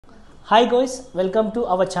Hi guys, welcome to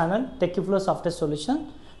our channel TechFlow Software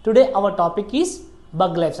Solution. Today our topic is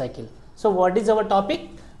bug life cycle. So what is our topic?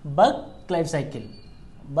 Bug life cycle.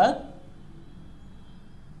 Bug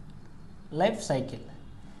life cycle.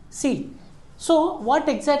 See, so what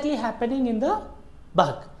exactly happening in the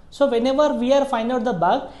bug? So whenever we are find out the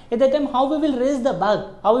bug, at that time how we will raise the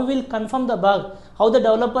bug, how we will confirm the bug, how the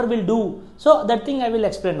developer will do. So that thing I will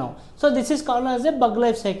explain now. So this is called as a bug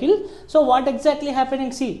life cycle. So what exactly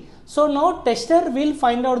happening? See, so now tester will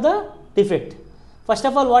find out the defect. First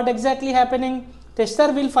of all, what exactly happening?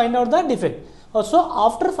 Tester will find out the defect. Also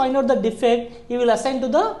after find out the defect, he will assign to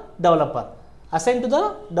the developer. Assign to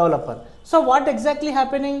the developer. So what exactly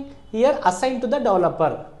happening here? Assign to the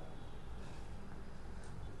developer.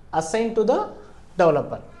 Assign to the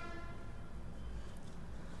developer.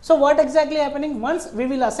 So what exactly happening? Once we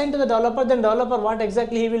will assign to the developer, then developer what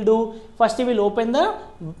exactly he will do? First he will open the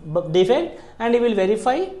defect and he will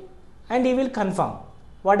verify and he will confirm.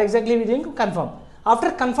 What exactly we will confirm?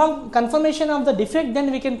 After confirmation of the defect,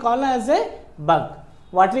 then we can call as a bug.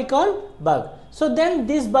 What we call bug. So then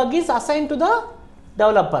this bug is assigned to the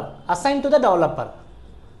developer. Assigned to the developer.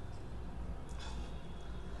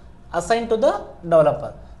 Assigned to the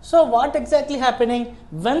developer. So what exactly happening?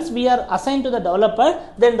 Once we are assigned to the developer,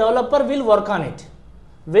 then developer will work on it.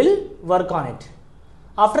 Will work on it.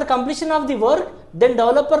 After completion of the work, then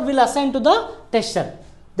developer will assign to the tester.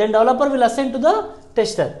 Then developer will assign to the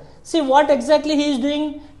tester. See what exactly he is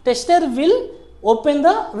doing? Tester will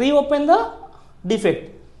reopen the defect.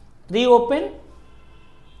 Reopen,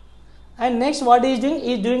 and next what he is doing?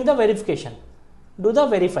 He is doing the verification. Do the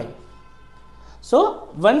verify. So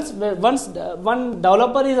once one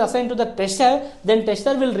developer is assigned to the tester, then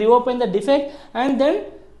tester will reopen the defect and then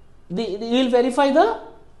he will verify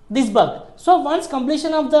this bug. So once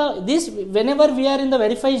completion of this, whenever we are in the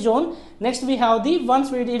verify zone, next we have the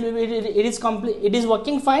once it is complete, it is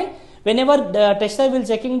working fine. Whenever the tester will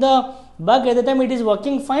checking the bug, at the time it is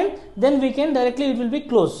working fine, then we can directly it will be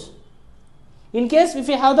closed. In case if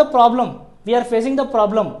we have the problem, we are facing the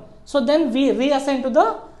problem, so then we reassign to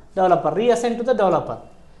the developer, reassign to the developer,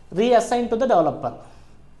 reassign to the developer,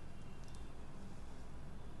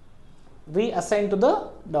 reassign to the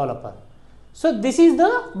developer. So this is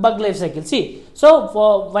the bug life cycle. See, so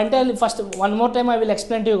for one more time I will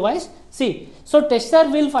explain to you guys. See, so tester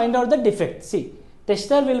will find out the defect. See,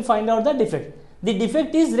 tester will find out the defect. The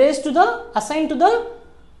defect is raised to the assigned to the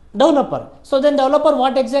developer. So then developer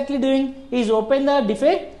what exactly doing is open the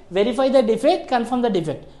defect, verify the defect, confirm the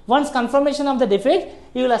defect. Once confirmation of the defect,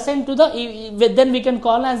 you will assign to the then we can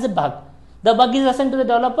call as a bug. The bug is assigned to the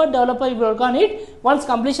developer, developer will work on it. Once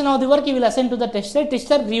completion of the work, he will assign to the tester,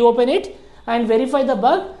 tester reopen it and verify the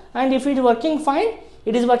bug, and if it is working fine,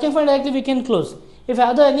 directly we can close. If you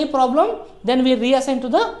have any problem, then we reassign to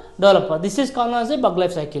the developer. This is called as a bug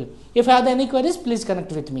life cycle. If you have any queries, please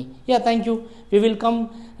connect with me. Yeah, thank you. We will come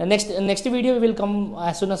next video. We will come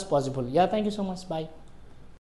as soon as possible. Yeah, thank you so much. Bye.